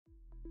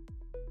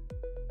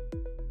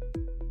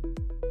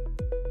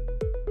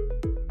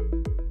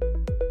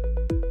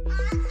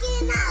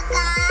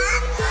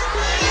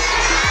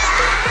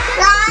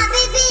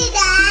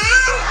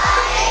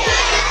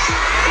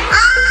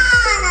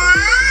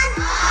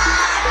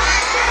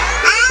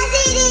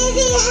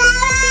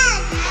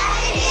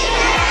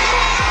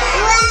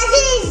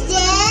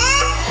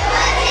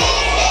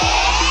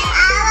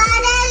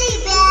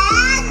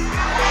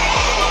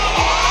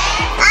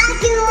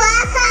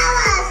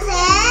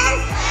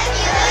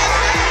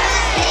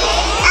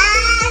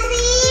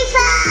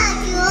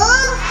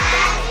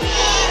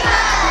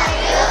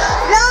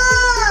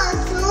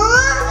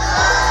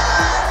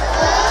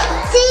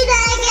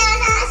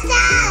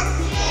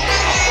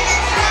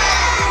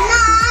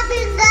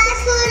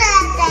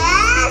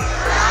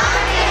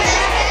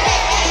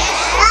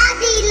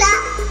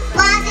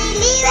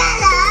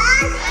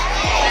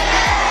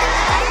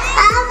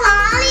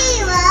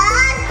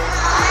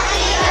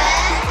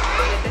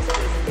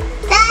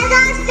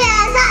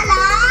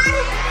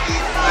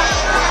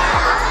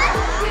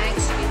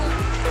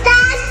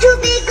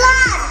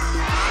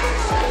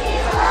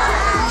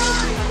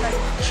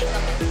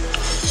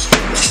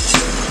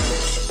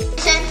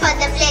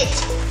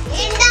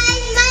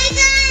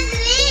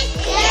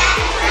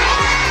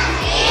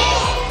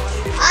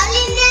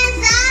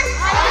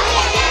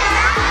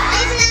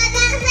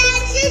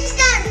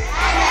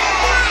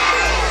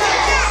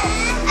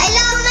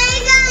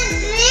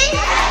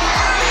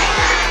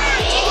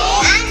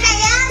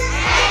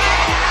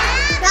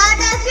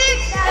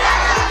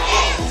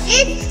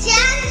It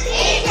shall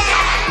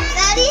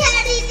very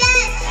hard it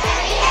is.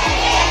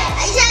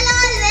 I shall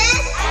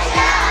always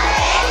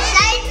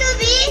strive to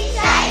be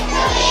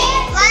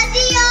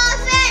worthy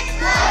of it.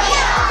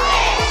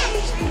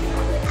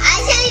 I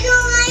shall do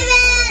my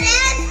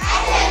best.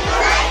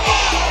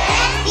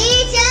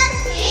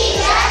 Teachers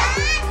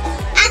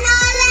and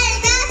all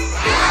elders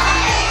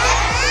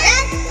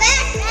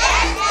respect,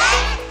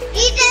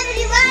 treat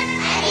everyone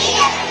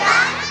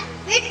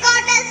with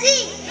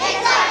courtesy.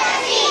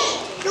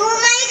 To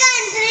my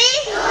country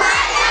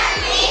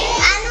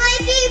and my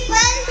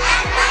people,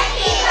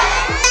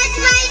 that's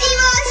my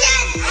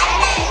devotion.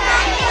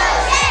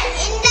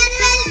 In that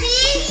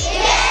well-being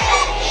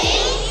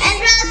and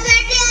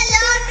prosperity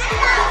alone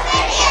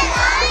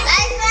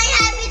lies my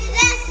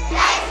happiness.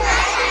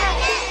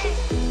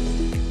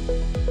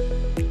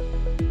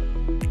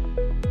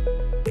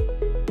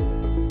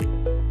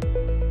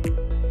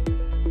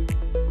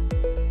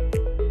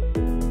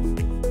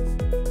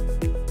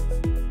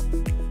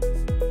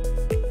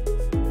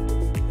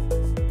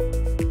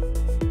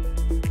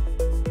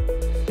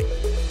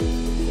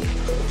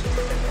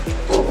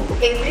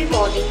 Every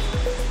morning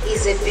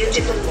is a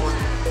beautiful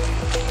morning.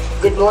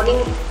 Good morning,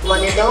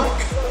 one and all.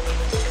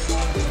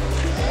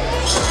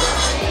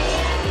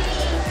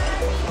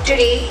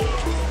 Today,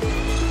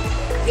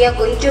 we are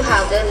going to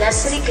have the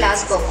nursery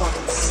class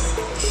performance.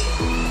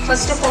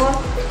 First of all,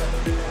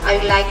 I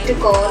would like to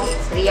call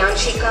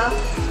Riyanshika,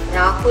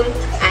 Rahul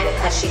and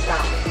Harshita.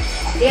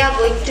 They are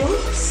going to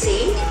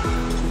say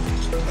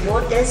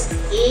what does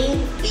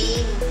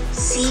ABC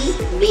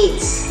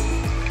means.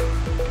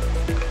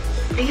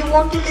 Do you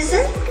want to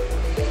listen?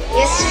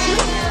 Yes,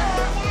 children?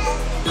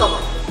 Come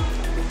on.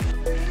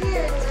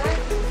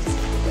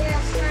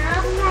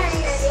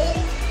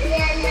 We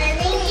are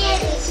learning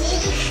ABC.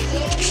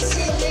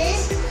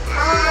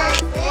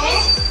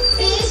 Always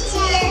be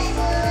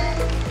cheerful.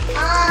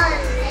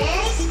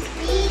 Always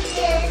be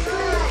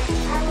cheerful.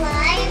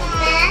 Avoid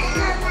bad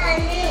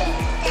company.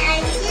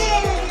 Thank you,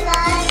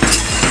 everyone.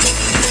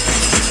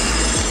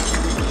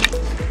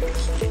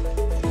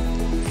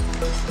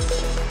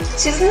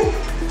 Children,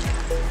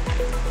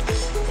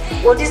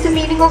 what is the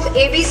meaning of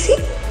ABC?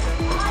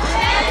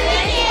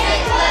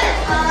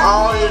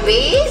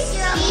 Always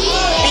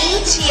be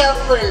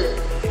cheerful.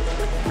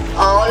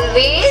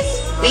 Always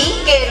be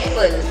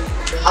careful.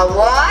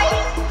 Avoid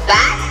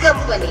bad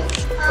company.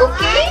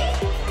 Okay?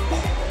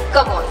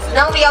 Come on.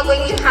 Now we are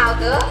going to have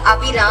the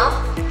Abhiram.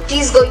 He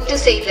is going to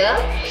say the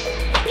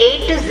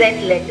A to Z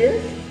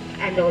letters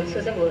and also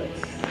the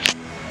words.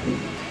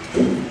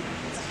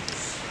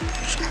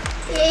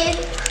 It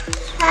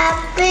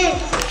happened.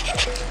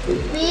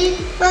 B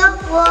for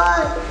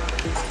ball,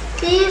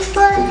 C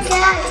for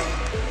cat,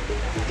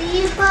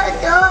 D for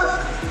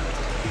dog,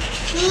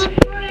 E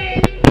for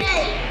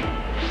elephant,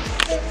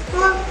 F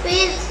for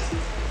fish,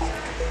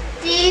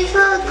 G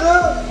for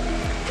goat,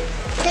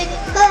 H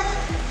for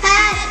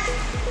hat,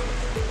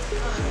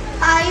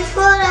 I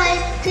for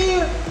ice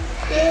cream,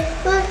 J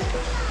for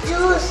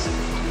juice,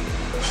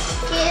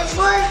 K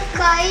for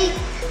kite,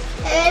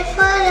 L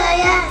for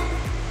lion,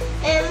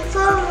 M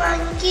for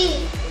monkey,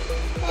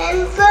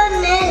 N for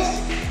nest,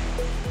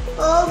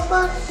 O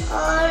for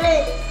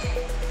orange,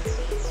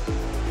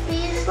 P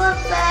for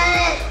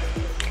parrot,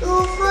 Q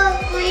for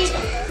queen,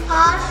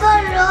 R for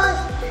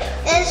rose,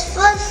 S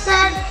for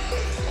sun,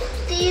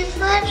 T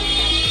for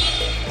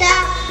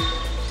duck,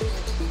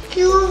 Q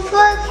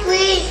for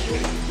queen,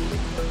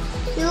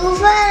 U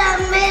for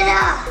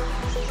umbrella,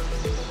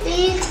 V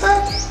for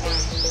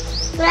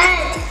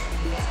friend,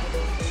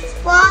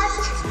 watch,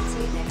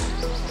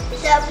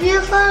 W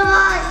for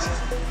watch,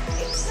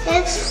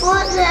 X for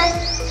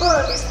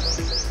Blackboard,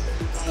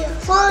 J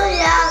for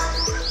yak,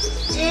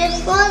 Z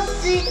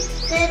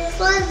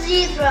for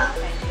zebra.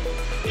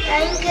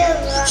 Thank you.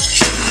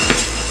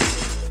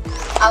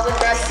 Our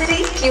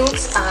nursery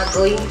kids are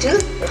going to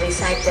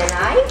recite the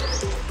rhyme.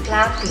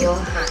 Clap your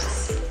hands.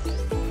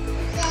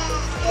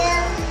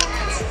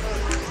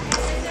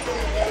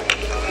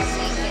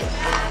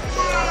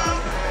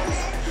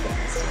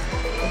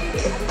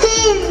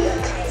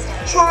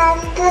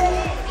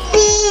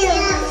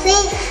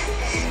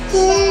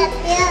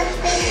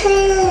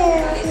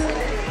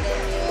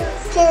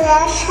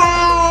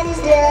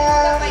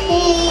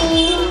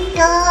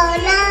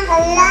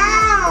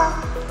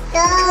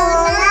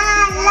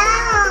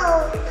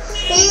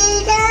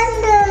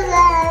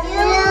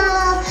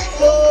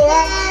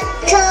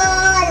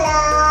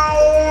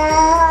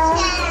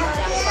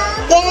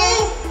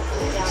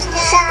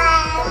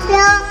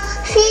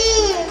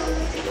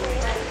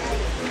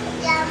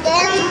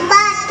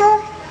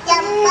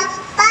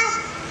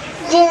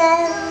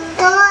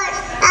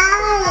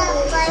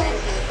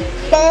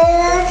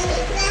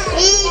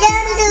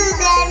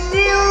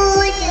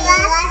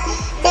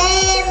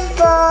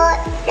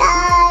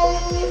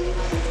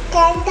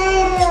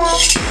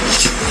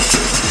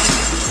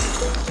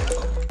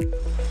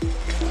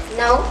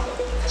 Now,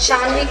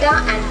 Shanvika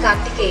and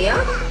Kartikeya,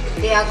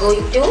 they are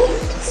going to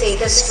say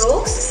the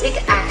strokes with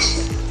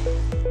action.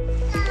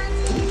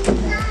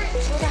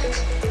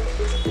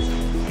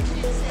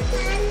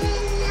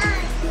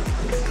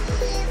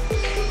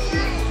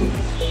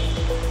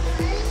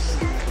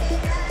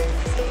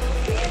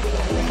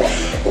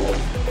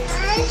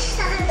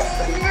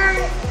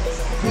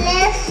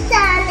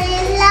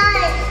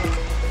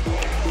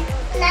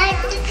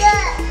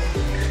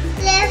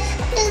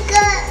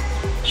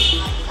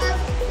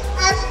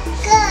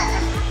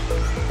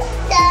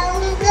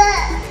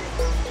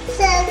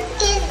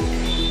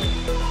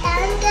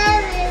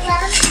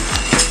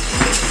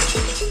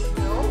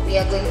 we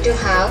are going to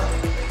have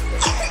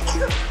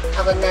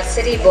our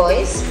nursery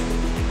boys.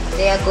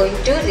 They are going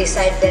to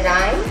recite the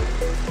rhyme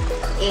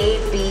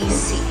A, B,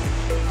 C.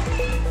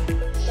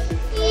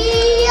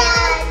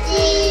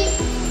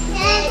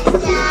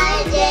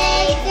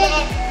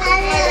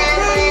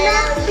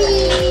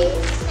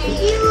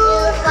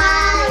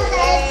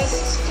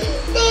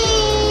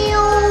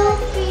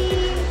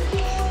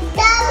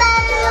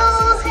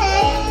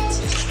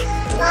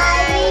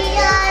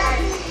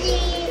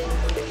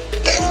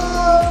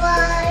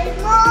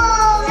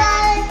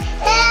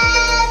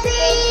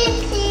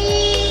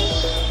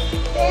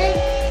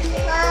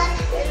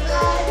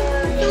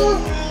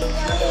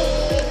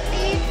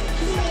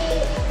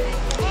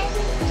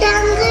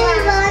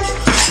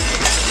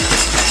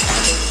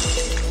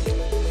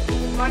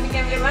 Morning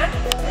everyone.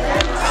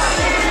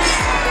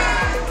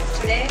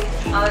 Today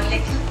our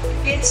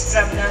little kids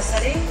from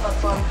nursery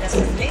performed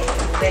assembly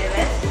very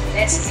well.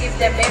 Let's give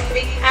them a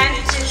big hand,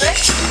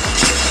 children.